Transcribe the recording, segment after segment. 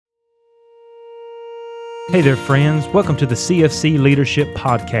Hey there, friends. Welcome to the CFC Leadership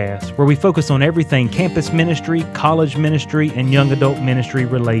Podcast, where we focus on everything campus ministry, college ministry, and young adult ministry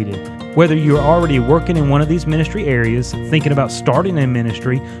related. Whether you're already working in one of these ministry areas, thinking about starting a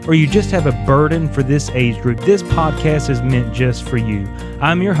ministry, or you just have a burden for this age group, this podcast is meant just for you.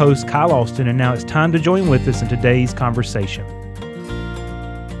 I'm your host, Kyle Austin, and now it's time to join with us in today's conversation.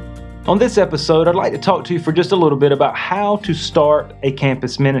 On this episode, I'd like to talk to you for just a little bit about how to start a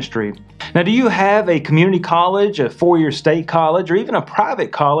campus ministry. Now, do you have a community college, a four-year state college, or even a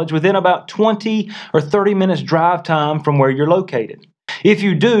private college within about 20 or 30 minutes drive time from where you're located? If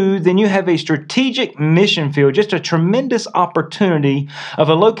you do, then you have a strategic mission field, just a tremendous opportunity of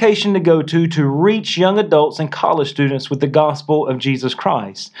a location to go to reach young adults and college students with the gospel of Jesus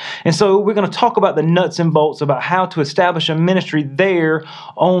Christ. And so we're going to talk about the nuts and bolts about how to establish a ministry there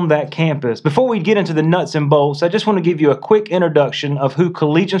on that campus. Before we get into the nuts and bolts, I just want to give you a quick introduction of who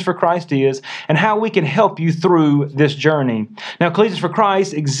Collegians for Christ is and how we can help you through this journey. Now, Collegians for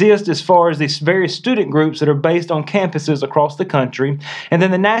Christ exists as far as these various student groups that are based on campuses across the country. And then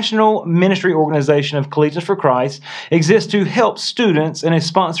the National Ministry Organization of Collegians for Christ exists to help students in a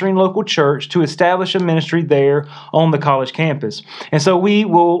sponsoring local church to establish a ministry there on the college campus. And so we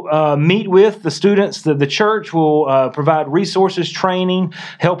will meet with the students. The church will provide resources, training,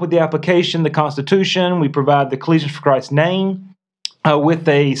 help with the application, the Constitution. We provide the Collegians for Christ name. With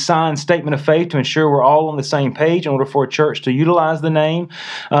a signed statement of faith to ensure we're all on the same page in order for a church to utilize the name.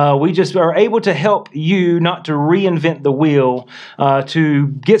 We just are able to help you not to reinvent the wheel, to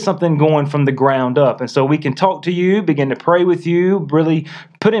get something going from the ground up. And so we can talk to you, begin to pray with you, really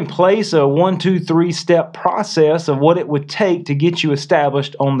put in place a 1, 2, 3 step process of what it would take to get you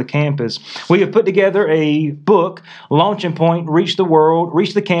established on the campus. We have put together a book, Launching Point, Reach the World,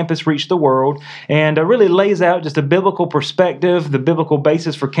 Reach the Campus, Reach the World, and it really lays out just a biblical perspective, the biblical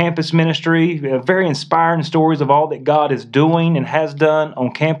basis for campus ministry, very inspiring stories of all that God is doing and has done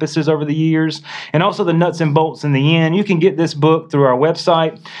on campuses over the years, and also the nuts and bolts in the end. You can get this book through our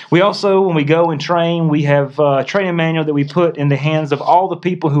website. We also, when we go and train, we have a training manual that we put in the hands of all the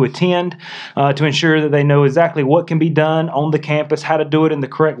people who attend to ensure that they know exactly what can be done on the campus, how to do it in the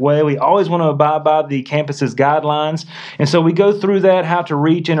correct way. We always want to abide by the campus's guidelines. And so we go through that, how to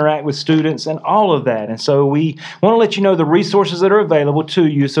reach, interact with students, and all of that. And so we want to let you know the resources that are available to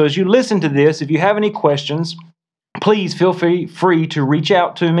you. So as you listen to this, if you have any questions, please feel free to reach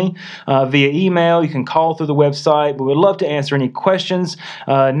out to me via email. You can call through the website. But we'd love to answer any questions,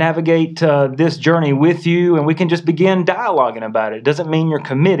 navigate this journey with you, and we can just begin dialoguing about it. It doesn't mean you're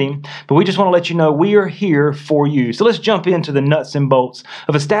committing, but we just want to let you know we are here for you. So let's jump into the nuts and bolts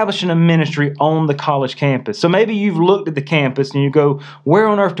of establishing a ministry on the college campus. So maybe you've looked at the campus and you go, where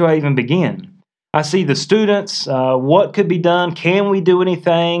on earth do I even begin? I see the students, what could be done, can we do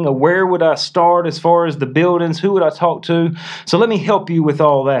anything, or where would I start as far as the buildings, who would I talk to? So let me help you with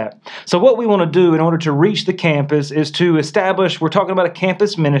all that. So what we want to do in order to reach the campus is to establish, we're talking about a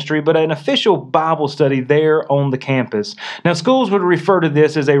campus ministry, but an official Bible study there on the campus. Now schools would refer to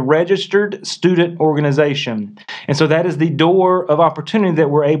this as a registered student organization. And so that is the door of opportunity that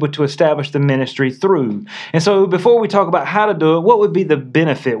we're able to establish the ministry through. And so before we talk about how to do it, what would be the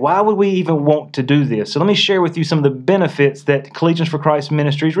benefit? Why would we even want to do this? So let me share with you some of the benefits that Collegians for Christ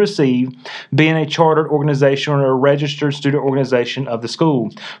Ministries receive being a chartered organization or a registered student organization of the school.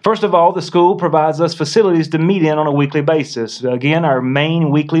 First of all, the school provides us facilities to meet in on a weekly basis. Again, our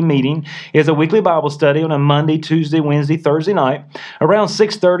main weekly meeting is a weekly Bible study on a Monday, Tuesday, Wednesday, Thursday night, around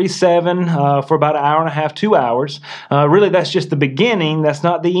 6:30, 7 for about an hour and a half, 2 hours. Really, that's just the beginning. That's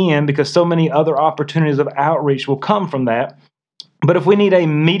not the end, because so many other opportunities of outreach will come from that. But if we need a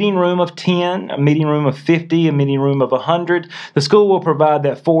meeting room of 10, a meeting room of 50, a meeting room of 100, the school will provide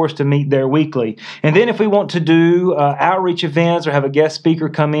that for us to meet there weekly. And then if we want to do outreach events or have a guest speaker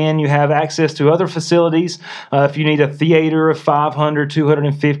come in, you have access to other facilities. If you need a theater of 500,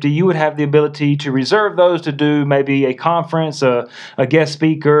 250, you would have the ability to reserve those to do maybe a conference, a guest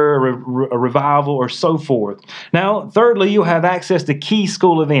speaker, a revival, or so forth. Now, thirdly, you'll have access to key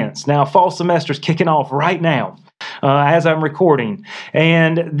school events. Now, fall semester is kicking off right now. As I'm recording.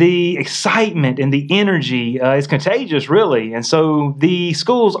 And the excitement and the energy is contagious, really. And so the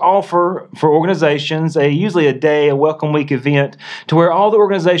schools offer for organizations usually a day, a welcome week event, to where all the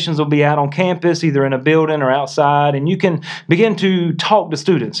organizations will be out on campus, either in a building or outside, and you can begin to talk to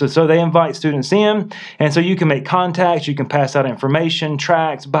students. So they invite students in, and so you can make contacts, you can pass out information,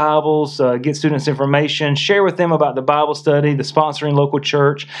 tracts, Bibles, get students information, share with them about the Bible study, the sponsoring local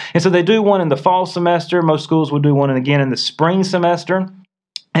church. And so they do one in the fall semester. Most schools will do one again in the spring semester.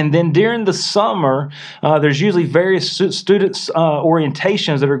 And then during the summer, there's usually various students'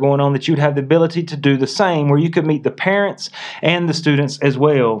 orientations that are going on that you'd have the ability to do the same, where you could meet the parents and the students as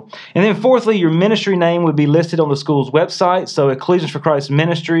well. And then fourthly, your ministry name would be listed on the school's website. So at Collegians for Christ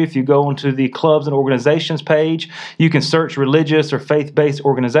Ministry, if you go onto the clubs and organizations page, you can search religious or faith-based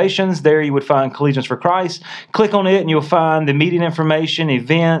organizations. There you would find Collegians for Christ. Click on it and you'll find the meeting information,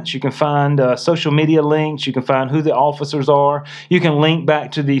 events. You can find social media links. You can find who the officers are. You can link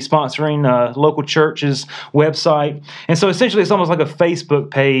back to the sponsoring local church's website. And so essentially it's almost like a Facebook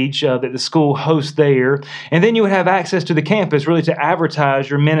page that the school hosts there. And then you would have access to the campus really to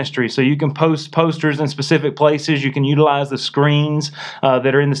advertise your ministry. So you can post posters in specific places. You can utilize the screens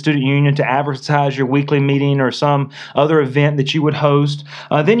that are in the student union to advertise your weekly meeting or some other event that you would host.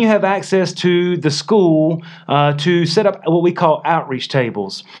 Then you have access to the school to set up what we call outreach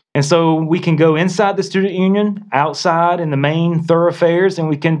tables. And so we can go inside the student union, outside in the main thoroughfares, and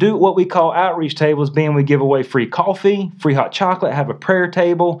we can do what we call outreach tables, being we give away free coffee, free hot chocolate, have a prayer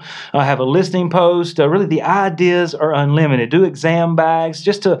table, have a listening post. Really, the ideas are unlimited. Do exam bags,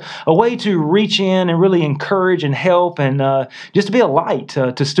 just a way to reach in and really encourage and help and just to be a light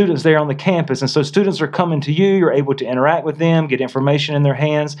to students there on the campus. And so students are coming to you. You're able to interact with them, get information in their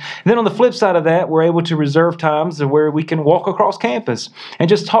hands. And then on the flip side of that, we're able to reserve times where we can walk across campus and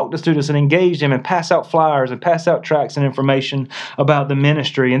just talk to students and engage them and pass out flyers and pass out tracts and information about the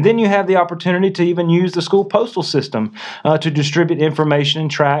ministry. And then you have the opportunity to even use the school postal system to distribute information and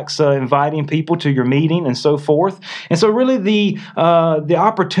tracts, inviting people to your meeting and so forth. And so really the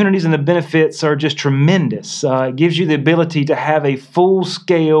opportunities and the benefits are just tremendous. It gives you the ability to have a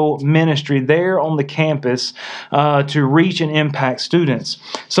full-scale ministry there on the campus to reach and impact students.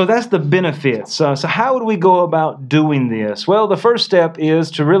 So that's the benefits. So how would we go about doing this? Well, the first step is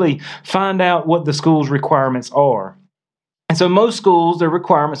to really find out what the school's requirements are. And so most schools, their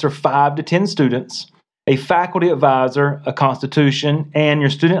requirements are 5 to 10 students, a faculty advisor, a constitution, and your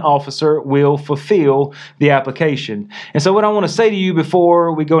student officer will fulfill the application. And so what I want to say to you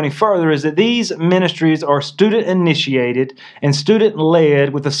before we go any further is that these ministries are student-initiated and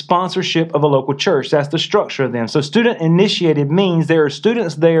student-led with the sponsorship of a local church. That's the structure of them. So student-initiated means there are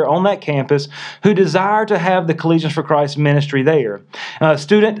students there on that campus who desire to have the Collegians for Christ ministry there.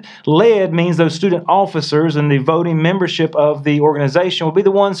 Student-led means those student officers and the voting membership of the organization will be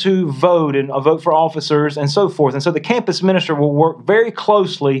the ones who vote and vote for officers and so forth. And so the campus minister will work very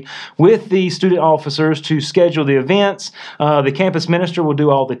closely with the student officers to schedule the events. The campus minister will do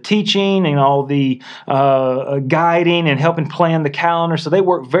all the teaching and all the guiding and helping plan the calendar. So they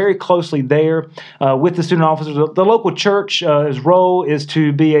work very closely there with the student officers. The local church's role is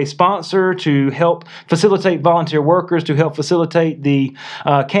to be a sponsor, to help facilitate volunteer workers, to help facilitate the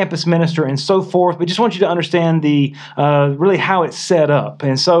campus minister and so forth. But just want you to understand the really how it's set up.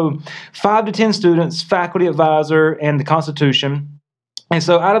 And so 5 to 10 students, faculty advisor, and the constitution. And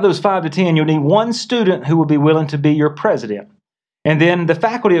so out of those 5 to 10, you'll need one student who will be willing to be your president. And then the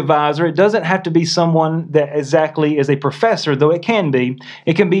faculty advisor, it doesn't have to be someone that exactly is a professor, though it can be.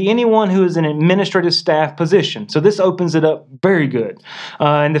 It can be anyone who is in an administrative staff position. So this opens it up very good.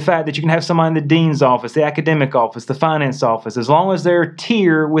 And the fact that you can have somebody in the dean's office, the academic office, the finance office, as long as their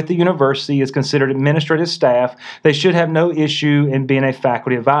tier with the university is considered administrative staff, they should have no issue in being a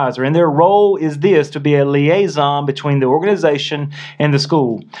faculty advisor. And their role is this, to be a liaison between the organization and the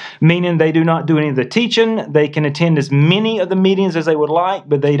school, meaning they do not do any of the teaching. They can attend as many of the meetings as they would like,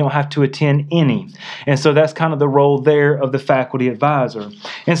 but they don't have to attend any. And so that's kind of the role there of the faculty advisor.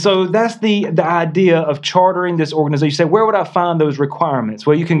 And so that's the idea of chartering this organization. You say, where would I find those requirements?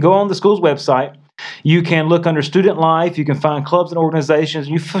 Well, you can go on the school's website. You can look under student life. You can find clubs and organizations.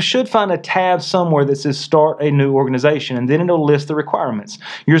 You should find a tab somewhere that says start a new organization, and then it'll list the requirements.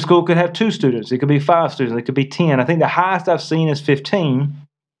 Your school could have 2 students. It could be 5 students. It could be 10. I think the highest I've seen is 15.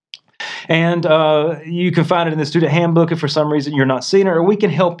 And you can find it in the student handbook if for some reason you're not seeing it, or we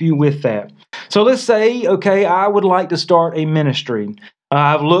can help you with that. So let's say, okay, I would like to start a ministry.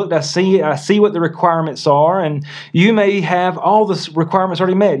 I've looked, I see what the requirements are, and you may have all the requirements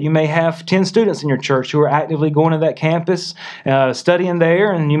already met. You may have 10 students in your church who are actively going to that campus, studying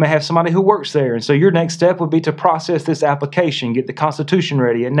there, and you may have somebody who works there. And so your next step would be to process this application, get the constitution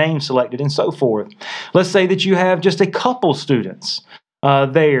ready, a name selected, and so forth. Let's say that you have just a couple students.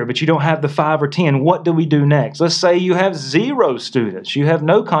 there, but you don't have the 5 or 10. What do we do next? Let's say you have 0 students. You have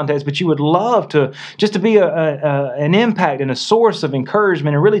no contacts, but you would love to just to be an impact and a source of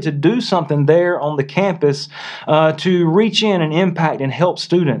encouragement and really to do something there on the campus to reach in and impact and help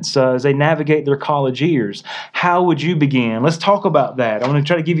students as they navigate their college years. How would you begin? Let's talk about that. I'm going to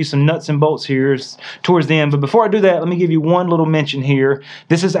try to give you some nuts and bolts here towards the end, but before I do that, let me give you one little mention here.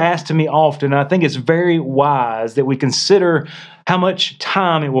 This is asked to me often, and I think it's very wise that we consider how much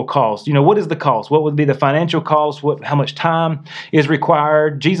time it will cost. What is the cost? What would be the financial cost? How much time is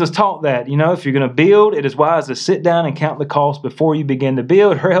required? Jesus taught that, if you're going to build, it is wise to sit down and count the cost before you begin to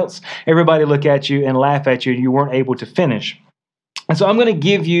build, or else everybody look at you and laugh at you and you weren't able to finish. And so I'm going to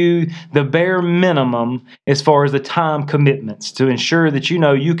give you the bare minimum as far as the time commitments to ensure that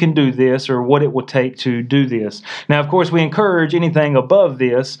you can do this or what it will take to do this. Now, of course, we encourage anything above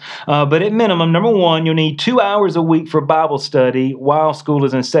this, but at minimum, number one, you'll need 2 hours a week for Bible study while school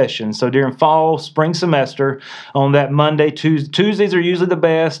is in session. So during fall, spring semester, on that Monday, Tuesdays are usually the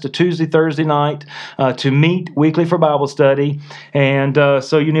best, a Tuesday, Thursday night, to meet weekly for Bible study. And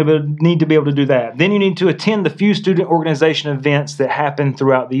so you need to be able to do that. Then you need to attend the few student organization events that happen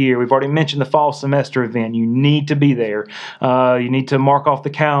throughout the year. We've already mentioned the fall semester event. You need to be there. You need to mark off the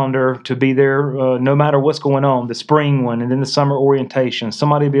calendar to be there no matter what's going on. The spring one and then the summer orientation.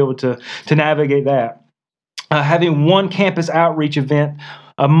 Somebody be able to navigate that. Having one campus outreach event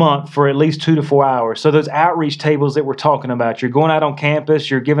a month for at least 2 to 4 hours. So those outreach tables that we're talking about, you're going out on campus,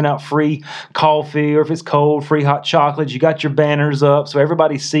 you're giving out free coffee, or if it's cold, free hot chocolate. You got your banners up so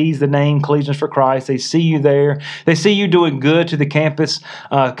everybody sees the name Collegians for Christ. They see you there. They see you doing good to the campus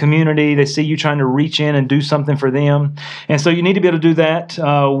community. They see you trying to reach in and do something for them. And so you need to be able to do that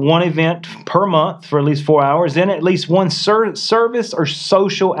one event per month for at least 4 hours, then at least one service or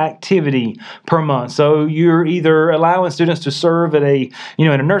social activity per month. So you're either allowing students to serve at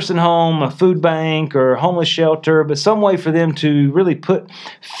in a nursing home, a food bank, or a homeless shelter, but some way for them to really put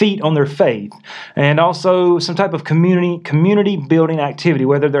feet on their faith. And also some type of community building activity,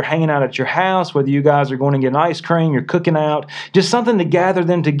 whether they're hanging out at your house, whether you guys are going to get an ice cream, you're cooking out, just something to gather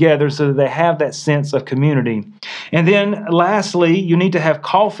them together so that they have that sense of community. And then lastly, you need to have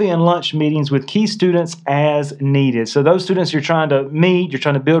coffee and lunch meetings with key students as needed. So those students you're trying to meet, you're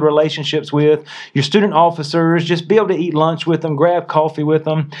trying to build relationships with, your student officers, just be able to eat lunch with them, grab coffee with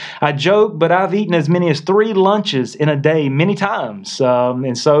them. I joke, but I've eaten as many as 3 lunches in a day many times.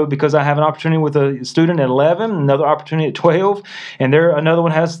 And so because I have an opportunity with a student at 11, another opportunity at 12, and another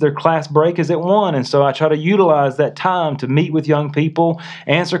one has their class break is at 1. And so I try to utilize that time to meet with young people,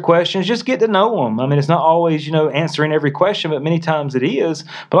 answer questions, just get to know them. I mean, it's not always, answering every question, but many times it is.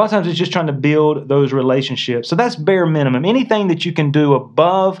 But a lot of times it's just trying to build those relationships. So that's bare minimum. Anything that you can do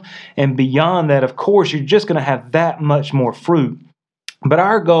above and beyond that, of course, you're just going to have that much more fruit. But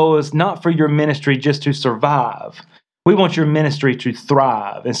our goal is not for your ministry just to survive. We want your ministry to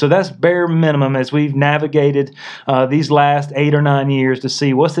thrive. And so that's bare minimum as we've navigated these last 8 or 9 years to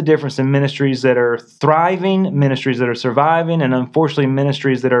see what's the difference in ministries that are thriving, ministries that are surviving, and unfortunately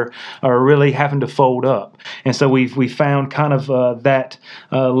ministries that are really having to fold up. And so we found kind of that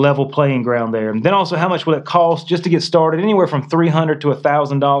level playing ground there. And then also how much will it cost just to get started? Anywhere from $300 to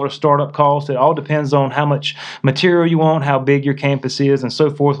 $1,000 startup cost. It all depends on how much material you want, how big your campus is, and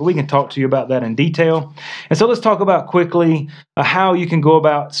so forth. We can talk to you about that in detail. And so let's talk about quickly how you can go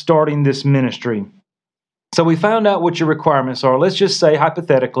about starting this ministry. So we found out what your requirements are. Let's just say,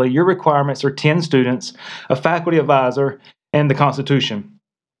 hypothetically, your requirements are 10 students, a faculty advisor, and the Constitution.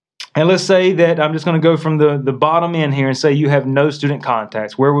 And let's say that I'm just going to go from the bottom end here and say you have no student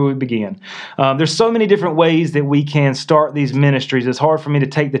contacts. Where will we begin? There's so many different ways that we can start these ministries. It's hard for me to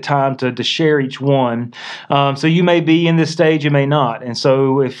take the time to share each one. So you may be in this stage, you may not. And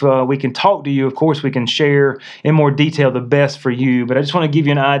so if we can talk to you, of course, we can share in more detail the best for you. But I just want to give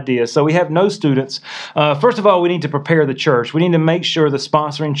you an idea. So we have no students. First of all, we need to prepare the church. We need to make sure the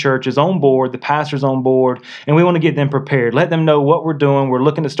sponsoring church is on board, the pastor's on board, and we want to get them prepared. Let them know what we're doing. We're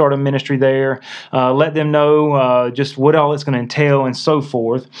looking to start a ministry there. Let them know just what all it's going to entail and so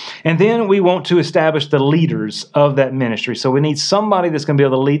forth. And then we want to establish the leaders of that ministry. So we need somebody that's going to be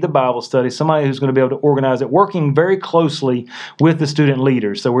able to lead the Bible study, somebody who's going to be able to organize it, working very closely with the student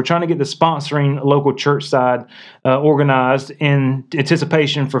leaders. So we're trying to get the sponsoring local church side organized in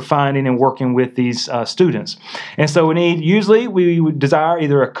anticipation for finding and working with these students. And so usually we would desire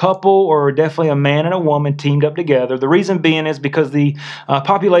either a couple or definitely a man and a woman teamed up together. The reason being is because the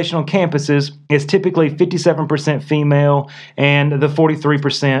population population on campuses is typically 57% female and the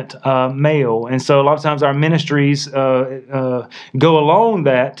 43% male. And so a lot of times our ministries go along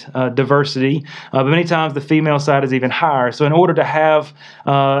that diversity, but many times the female side is even higher. So in order to have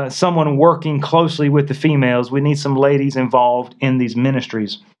someone working closely with the females, we need some ladies involved in these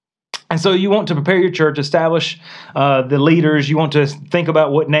ministries. And so you want to prepare your church, establish the leaders. You want to think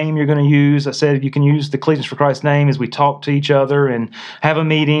about what name you're going to use. I said you can use the Collegians for Christ name as we talk to each other and have a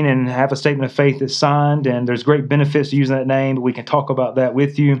meeting and have a statement of faith that's signed. And there's great benefits to using that name, but we can talk about that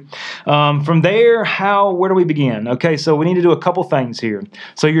with you. From there, where do we begin? Okay, so we need to do a couple things here.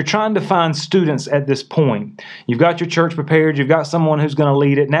 So you're trying to find students at this point. You've got your church prepared. You've got someone who's going to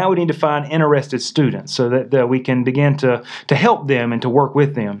lead it. Now we need to find interested students so that we can begin to help them and to work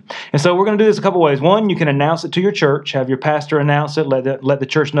with them. And so we're going to do this a couple ways. One, you can announce it to your church, have your pastor announce it, let the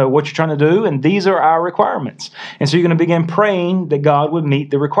church know what you're trying to do, and these are our requirements. And so you're going to begin praying that God would meet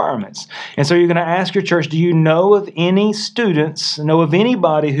the requirements. And so you're going to ask your church, do you know of any students, know of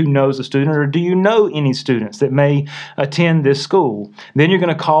anybody who knows a student, or do you know any students that may attend this school? Then you're going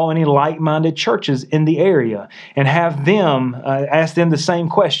to call any like-minded churches in the area and have them ask them the same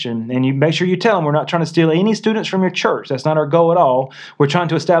question. And you make sure you tell them we're not trying to steal any students from your church. That's not our goal at all. We're trying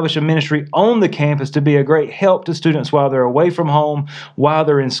to establish a ministry on the campus to be a great help to students while they're away from home, while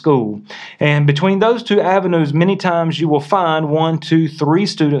they're in school. And between those two avenues, many times you will find 1, 2, 3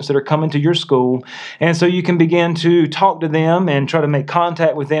 students that are coming to your school. And so you can begin to talk to them and try to make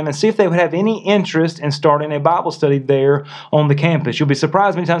contact with them and see if they would have any interest in starting a Bible study there on the campus. You'll be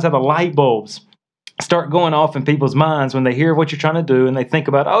surprised many times how the light bulbs start going off in people's minds when they hear what you're trying to do and they think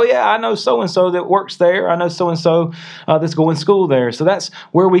about, oh yeah, I know so-and-so that works there. I know so-and-so that's going to school there. So that's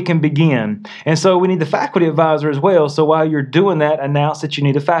where we can begin. And so we need the faculty advisor as well. So while you're doing that, announce that you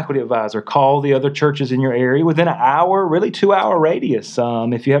need a faculty advisor. Call the other churches in your area within an hour, really 2-hour radius.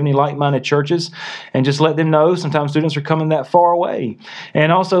 If you have any like-minded churches, and just let them know. Sometimes students are coming that far away.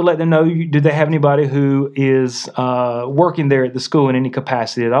 And also let them know, do they have anybody who is working there at the school in any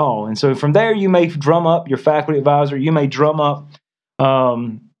capacity at all? And so from there, you may drum up your faculty advisor. You may drum up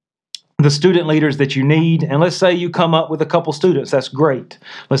the student leaders that you need. And let's say you come up with a couple students. That's great.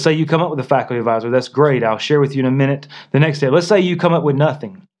 Let's say you come up with a faculty advisor. That's great. I'll share with you in a minute the next step. Let's say you come up with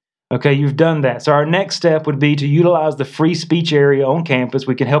nothing. Okay, you've done that. So our next step would be to utilize the free speech area on campus.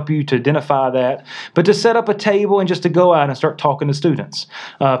 We can help you to identify that, but to set up a table and just to go out and start talking to students,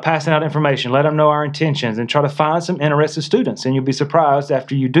 passing out information, let them know our intentions, and try to find some interested students. And you'll be surprised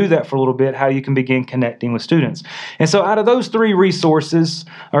after you do that for a little bit how you can begin connecting with students. And so out of those 3 resources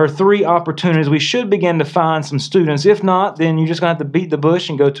or 3 opportunities, we should begin to find some students. If not, then you're just going to have to beat the bush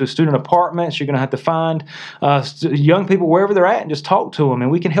and go to a student apartment. You're going to have to find young people wherever they're at and just talk to them, and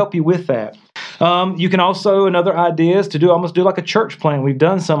we can help you with that. You can also, another idea is to almost do like a church plant. We've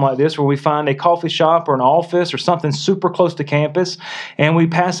done some like this where we find a coffee shop or an office or something super close to campus, and we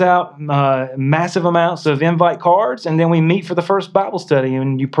pass out massive amounts of invite cards, and then we meet for the first Bible study,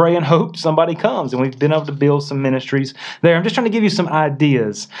 and you pray and hope somebody comes, and we've been able to build some ministries there. I'm just trying to give you some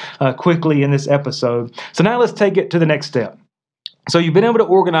ideas quickly in this episode. So now let's take it to the next step. So you've been able to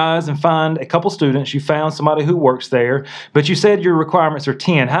organize and find a couple students. You found somebody who works there, but you said your requirements are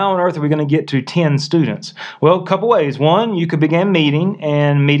 10. How on earth are we going to get to 10 students? Well, a couple ways. One, you could begin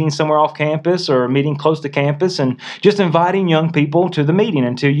meeting somewhere off campus or meeting close to campus and just inviting young people to the meeting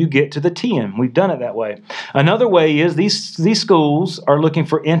until you get to the 10. We've done it that way. Another way is these schools are looking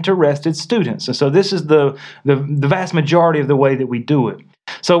for interested students. And so this is the vast majority of the way that we do it.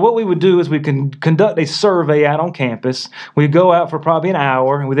 So what we would do is we can conduct a survey out on campus. We'd go out for probably an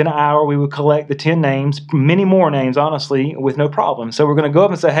hour, and within an hour we would collect the 10 names, many more names, honestly, with no problem. So we're going to go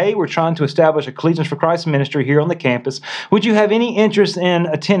up and say, hey, we're trying to establish a Collegians for Christ ministry here on the campus. Would you have any interest in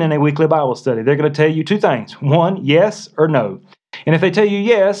attending a weekly Bible study? They're going to tell you 2 things. 1, yes or no. And if they tell you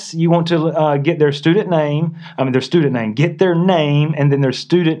yes, you want to get their get their name and then their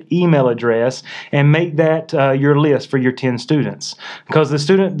student email address and make that your list for your 10 students. Because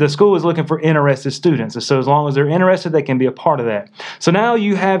the school is looking for interested students. And so as long as they're interested, they can be a part of that. So now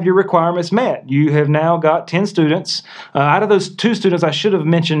you have your requirements met. You have now got 10 students. Out of those 2 students I should have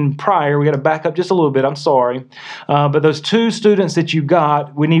mentioned prior, we got to back up just a little bit, I'm sorry. But those 2 students that you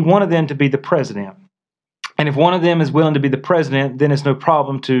got, we need one of them to be the president. And if one of them is willing to be the president, then it's no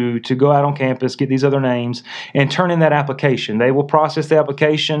problem to go out on campus, get these other names, and turn in that application. They will process the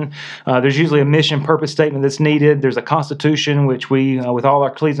application. There's usually a mission purpose statement that's needed. There's a constitution, which we, with all our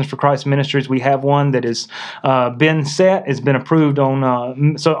Cleveland for Christ ministries, we have one that has been set. It's been approved on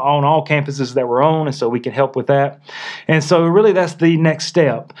all campuses that we're on, and so we can help with that. And so really that's the next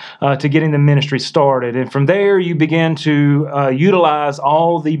step to getting the ministry started. And from there, you begin to utilize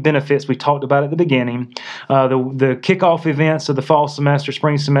all the benefits we talked about at the beginning. The kickoff events of the fall semester,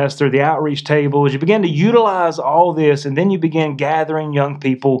 spring semester, the outreach tables. You begin to utilize all this, and then you begin gathering young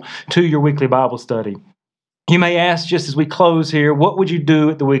people to your weekly Bible study. You may ask, just as we close here, what would you do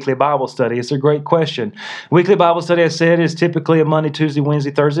at the weekly Bible study? It's a great question. Weekly Bible study, I said, is typically a Monday, Tuesday,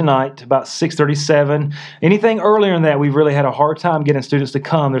 Wednesday, Thursday night, about 6:37. Anything earlier than that, we've really had a hard time getting students to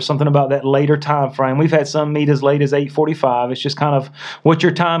come. There's something about that later time frame. We've had some meet as late as 8:45. It's just kind of what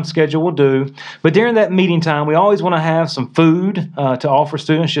your time schedule will do. But during that meeting time, we always want to have some food to offer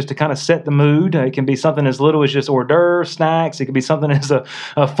students just to kind of set the mood. It can be something as little as just hors d'oeuvres, snacks. It can be something as a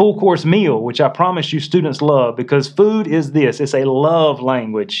full course meal, which I promise you students love. Because food is this. It's a love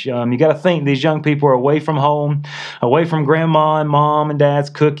language. You got to think these young people are away from home, away from grandma and mom and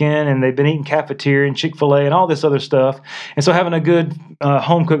dad's cooking, and they've been eating cafeteria and Chick-fil-A and all this other stuff. And so having a good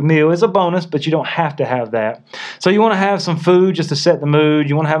home-cooked meal is a bonus, but you don't have to have that. So you want to have some food just to set the mood.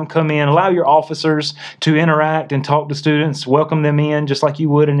 You want to have them come in, allow your officers to interact and talk to students, welcome them in just like you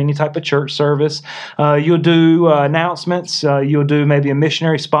would in any type of church service. You'll do announcements. You'll do maybe a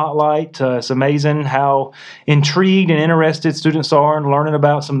missionary spotlight. It's amazing how intrigued and interested students are in learning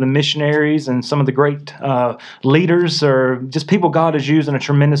about some of the missionaries and some of the great leaders or just people God has used in a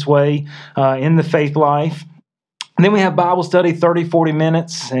tremendous way in the faith life. And then we have Bible study, 30, 40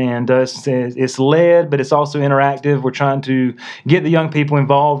 minutes, and it's led, but it's also interactive. We're trying to get the young people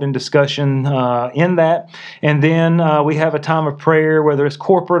involved in discussion in that. And then we have a time of prayer, whether it's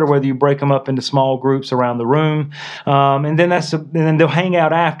corporate or whether you break them up into small groups around the room. And then they'll hang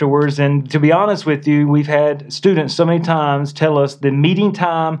out afterwards. And to be honest with you, we've had students so many times tell us the meeting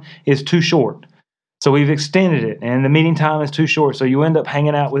time is too short. So we've extended it, and the meeting time is too short. So you end up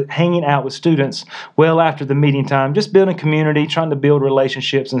hanging out with students well after the meeting time, just building community, trying to build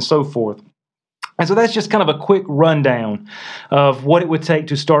relationships, and so forth. And so that's just kind of a quick rundown of what it would take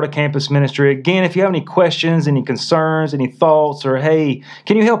to start a campus ministry. Again, if you have any questions, any concerns, any thoughts, or hey,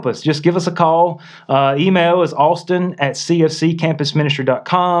 can you help us? Just give us a call. Email is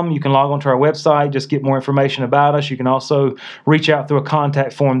austin@cfccampusministry.com. You can log onto our website, just get more information about us. You can also reach out through a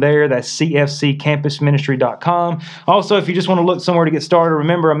contact form there. That's cfccampusministry.com. Also, if you just want to look somewhere to get started,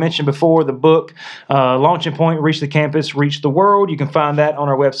 remember I mentioned before the book, Launching Point, Reach the Campus, Reach the World. You can find that on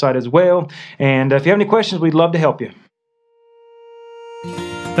our website as well. And if you have any questions, we'd love to help you.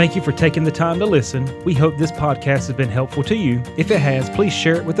 Thank you for taking the time to listen. We hope this podcast has been helpful to you. If it has, please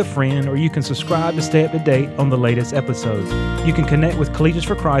share it with a friend, or you can subscribe to stay up to date on the latest episodes. You can connect with Collegians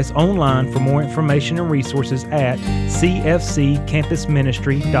for Christ online for more information and resources at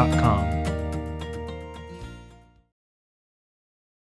cfccampusministry.com.